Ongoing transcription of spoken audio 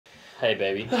Hey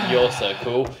baby, you're so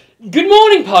cool. Good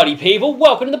morning, party people.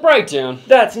 Welcome to the breakdown.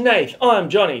 That's Nath. I'm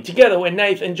Johnny. Together we're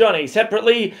Nath and Johnny.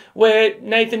 Separately we're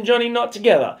Nath and Johnny, not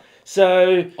together.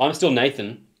 So I'm still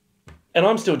Nathan. And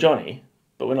I'm still Johnny,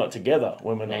 but we're not together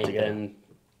when we're not together. Nathan,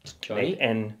 Johnny.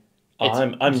 And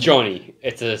I'm Johnny.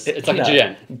 It's like a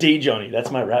Jen. D Johnny.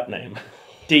 That's my rap name.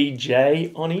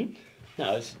 DJ Oni.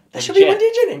 No, that should be my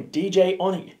DJ name. DJ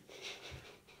Oni.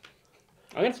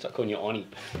 I'm gonna start calling you Oni.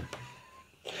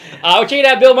 We're checking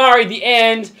out BILMURI, The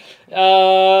End.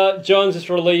 John's just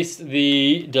released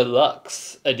the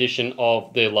deluxe edition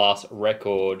of the last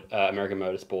record, American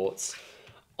Motorsports.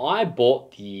 I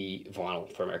bought the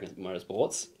vinyl for American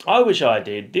Motorsports. I wish I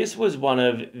did. This was one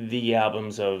of the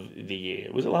albums of the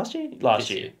year. Was it last year? Last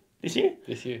year. This year?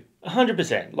 This year.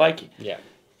 100%. Like, yeah.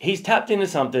 He's tapped into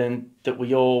something that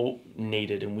we all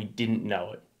needed and we didn't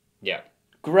know it. Yeah.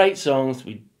 Great songs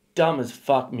with dumb as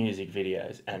fuck music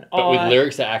videos. But with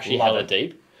lyrics that actually hella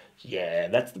deep. Yeah,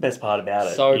 that's the best part about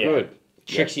it. So good.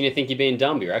 Tricks you to think you're being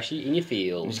dumb, but you're actually in your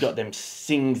feels. He's got them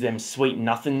sweet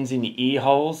nothings in your ear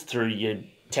holes through your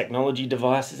technology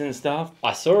devices and stuff.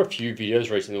 I saw a few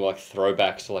videos recently, like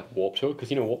throwbacks to like Warped Tour,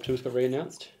 because you know Warped Tour's got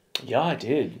re-announced. Yeah, I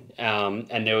did.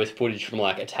 And there was footage from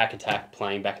like Attack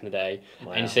playing back in the day,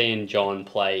 and seeing John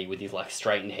play with his like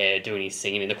straightened hair, doing his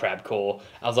singing in the crab core.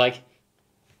 I was like,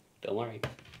 BILMURI.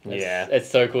 It's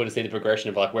so cool to see the progression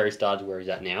of like where he started to where he's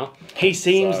at now. He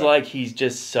seems like he's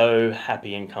just so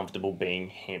happy and comfortable being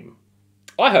him.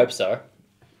 I hope so.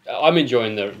 I'm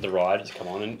enjoying the ride. Come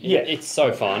on, and it's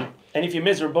so fun. And if you're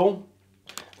miserable,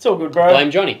 it's all good, bro.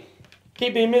 Blame Johnny.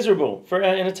 Keep being miserable for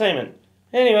our entertainment.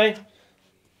 Anyway,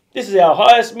 this is our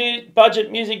highest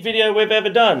budget music video we've ever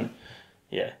done.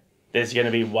 Yeah, there's going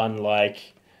to be one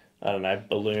like, I don't know,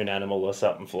 balloon animal or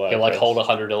something floating. He'll like hold a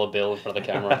 $100 bill in front of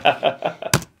the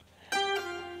camera.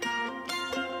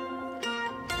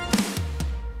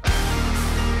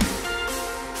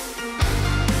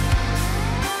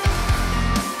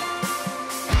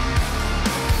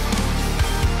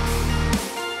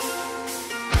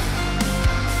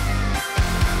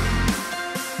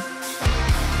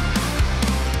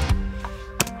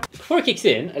 Before it kicks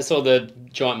in, I saw the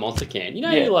giant monster can. You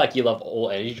know, you love all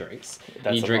energy drinks.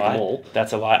 And you drink them all.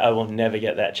 That's a lie. I will never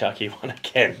get that Chucky one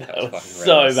again. That was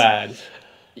so bad.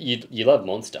 You love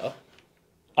Monster.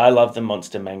 I love the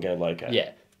Monster Mango Loco.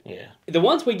 Yeah. Yeah. The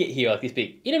ones we get here like this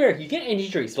big. In America, you get energy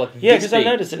drinks like this big. Yeah, because I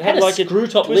noticed it had like a screw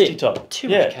top twisty lid. top. Too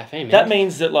much caffeine, man. That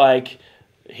means that like,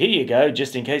 here you go,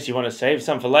 just in case you want to save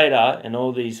some for later, and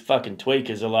all these fucking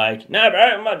tweakers are like, no bro,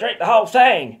 I'm going to drink the whole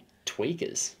thing.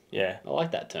 Tweakers? Yeah. I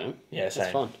like that term. Yeah, same.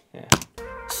 It's fun. Yeah.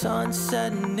 Sun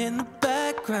setting in the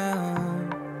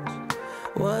background.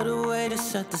 What a way to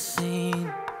set the scene.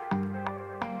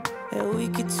 And we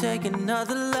could take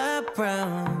another lap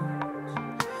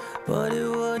round, but it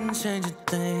wouldn't change a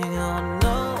thing. Oh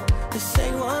no, this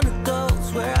ain't one of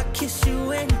those where I kiss you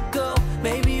when you go.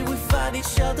 Maybe we find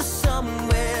each other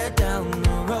somewhere down the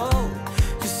road,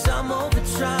 'cause I'm over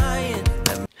trying.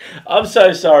 I'm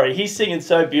so sorry. He's singing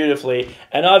so beautifully,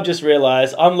 and I've just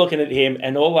realised I'm looking at him,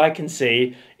 and all I can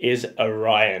see is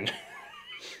Orion.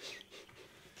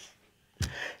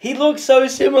 He looks so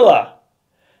similar.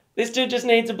 This dude just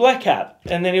needs a black cap,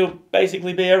 and then he'll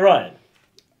basically be Orion.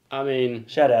 I mean...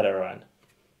 Shout out Orion.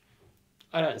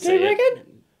 I don't see it.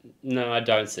 No, I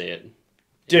don't see it.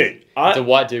 Dude. It's a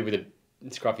white dude with a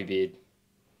scruffy beard.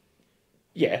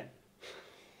 Yeah.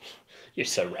 You're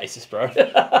so racist, bro.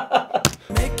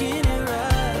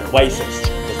 Racist,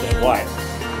 because they're white.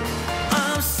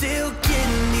 I'm still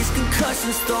getting these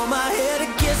concussions, throw my head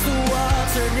against the wall,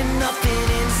 turning nothing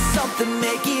into something,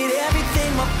 making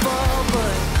everything my fault.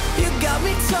 But you got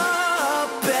me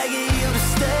top, begging you to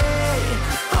stay.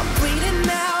 I'm bleeding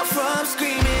now from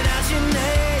screaming out your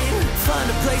name. Find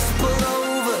a place to pull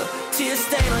over, tear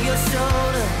stain on your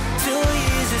shoulder. 2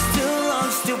 years is too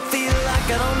long, still feel like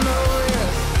I don't know you.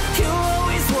 You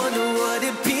always wonder what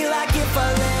it'd be like if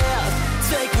I left.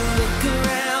 Take a look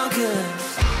around,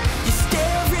 'cause you're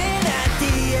staring at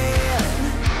the end.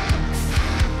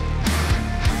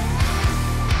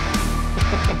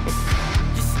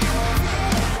 You're staring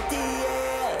at the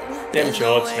end. Them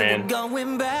shorts, man.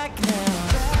 Going back now.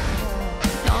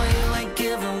 No, you ain't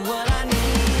giving what I need.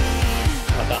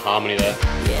 I like that harmony there.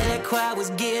 Yeah, that crowd was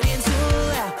getting too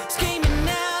loud. Screaming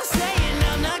now, saying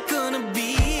I'm not gonna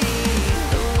be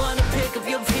the one to pick up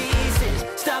your pieces.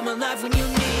 Stop my life when you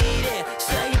need it.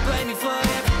 Say you blame me for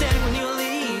everything when you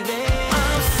leave it.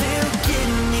 I'm still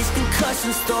getting these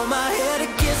concussions, throw my head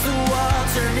against the wall,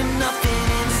 turning nothing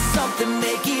into something,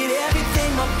 making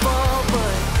everything my fault.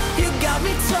 But you got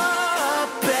me top,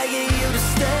 begging you to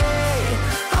stay.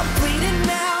 I'm bleeding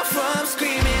now from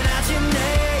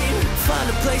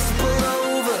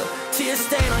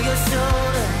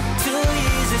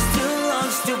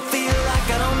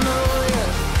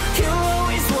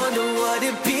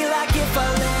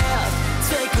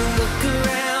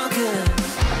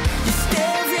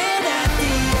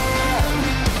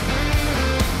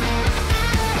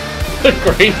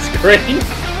Green screen.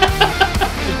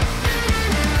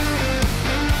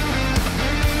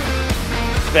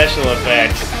 Special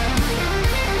effects.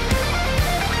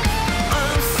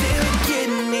 I'm still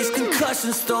getting these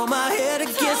concussions, throw my head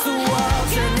against the wall,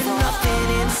 turning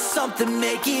nothing into something,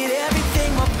 making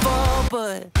everything my fault.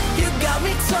 But you got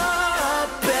me tired,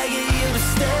 begging you to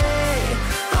stay.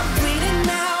 I'm bleeding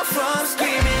out from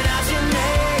screaming out your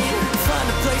name. Find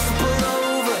a place to pull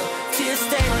over, tear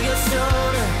stain on your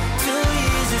shoulder. 2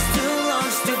 years is too long,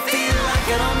 still feel like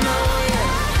I don't know you.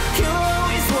 You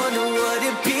always wonder what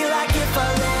it'd be like if I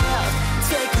left.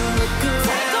 Take a look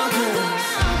around,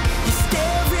 'cause you're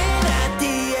staring at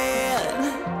the end.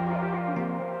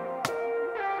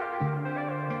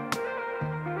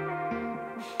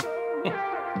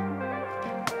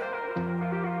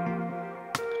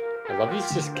 I love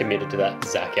he's just committed to that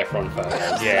Zac Efron photo.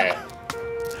 Yeah.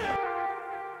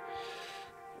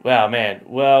 Wow, man.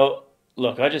 Well,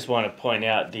 look, I just want to point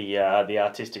out the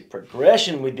artistic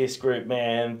progression with this group,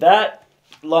 man. That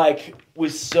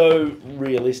was so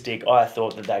realistic. I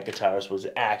thought that guitarist was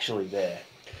actually there.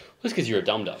 Just because you're a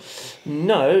dum-dum.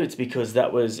 No, it's because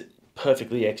that was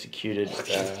perfectly executed.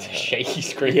 Shaky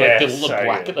screen, Yeah, like the so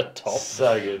black good. at the top.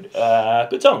 So good.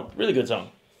 Good song. Really good song.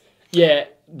 Yeah,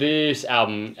 this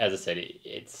album, as I said,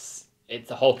 it's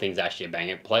the whole thing's actually a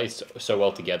banger. It plays so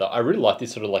well together. I really like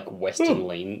this sort of like Western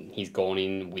lean he's gone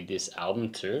in with this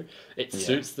album too. It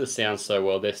suits the sound so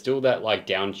well. There's still that like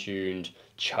down-tuned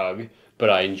chug, but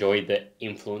I enjoy the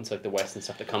influence, like the Western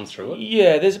stuff that comes through it.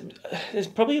 Yeah, there's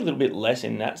probably a little bit less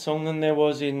in that song than there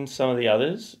was in some of the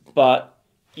others, but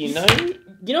you know,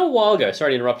 a while ago,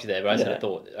 sorry to interrupt you there, but I just had Yeah. a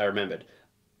thought, I remembered.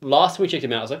 Last time we checked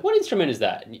him out, I was like, what instrument is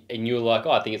that? And you were like,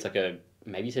 oh, I think it's like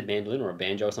maybe you said mandolin or a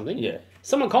banjo or something. Yeah.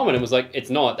 Someone commented and was like,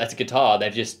 it's not, that's a guitar.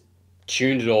 They've just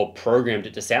tuned it or programmed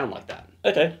it to sound like that.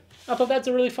 okay, I thought that's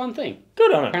a really fun thing.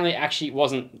 good on it. Apparently, actually, it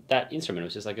wasn't that instrument. It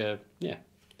was just like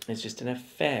It's just an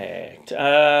effect.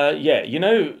 Yeah, you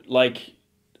know, like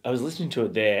I was listening to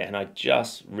it there, and I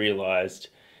just realized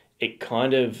it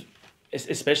kind of,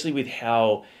 especially with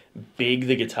how big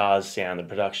the guitars sound, the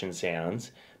production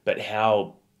sounds, but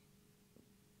how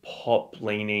pop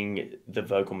leaning the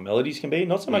vocal melodies can be.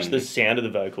 Not so much the sound of the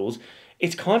vocals.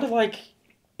 It's kind of like,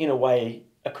 in a way,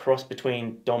 a cross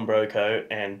between Don Broco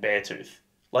and Beartooth.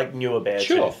 Like newer Beartooth.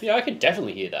 sure. Yeah, I could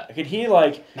definitely hear I that. could hear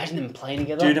like, Imagine them playing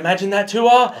together. dude, imagine that tour.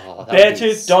 Oh, that would be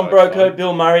Beartooth, so Don Broco, fun.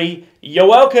 Bill Murray. You're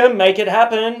welcome. Make it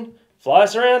happen. Fly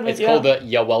us around with It's you. called the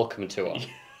You're Welcome Tour.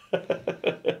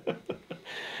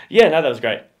 Yeah, no, that was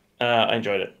great. I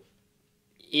enjoyed it.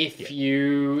 If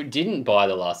you didn't buy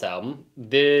the last album,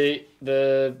 the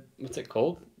what's it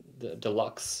called? The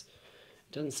deluxe.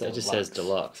 It doesn't say. It just says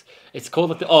deluxe. It's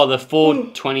called the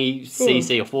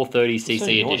 420cc or 430cc So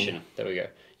naughty. edition. There we go.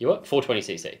 You what?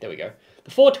 420cc. There we go.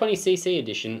 The 420cc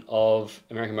edition of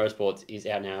American Motorsports is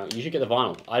out now. You should get the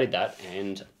vinyl. I did that,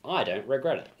 and I don't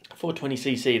regret it.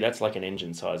 420cc, that's like an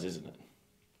engine size, isn't it?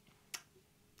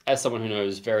 As someone who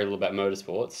knows very little about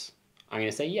motorsports, I'm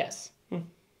going to say yes.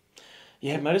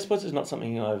 Yeah, motorsports is not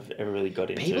something I've ever really got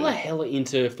into. People are hella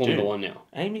into Formula Dude. One now.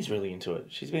 Amy's really into it.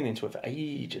 She's been into it for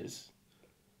ages.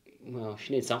 Well,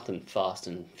 she needs something fast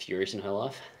and furious in her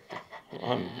life.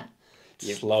 I'm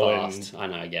You're slow fast. I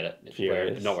know, I get it. It's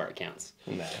furious. not where it counts.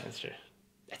 and... No, that's true.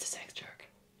 That's a sex joke.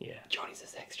 Yeah. Johnny's a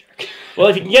sex joke. Well,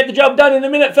 if you can get the job done in a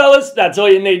minute, fellas, that's all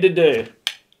you need to do.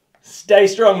 Stay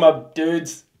strong, my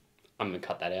dudes. I'm going to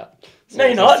cut that out. No,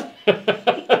 you're not.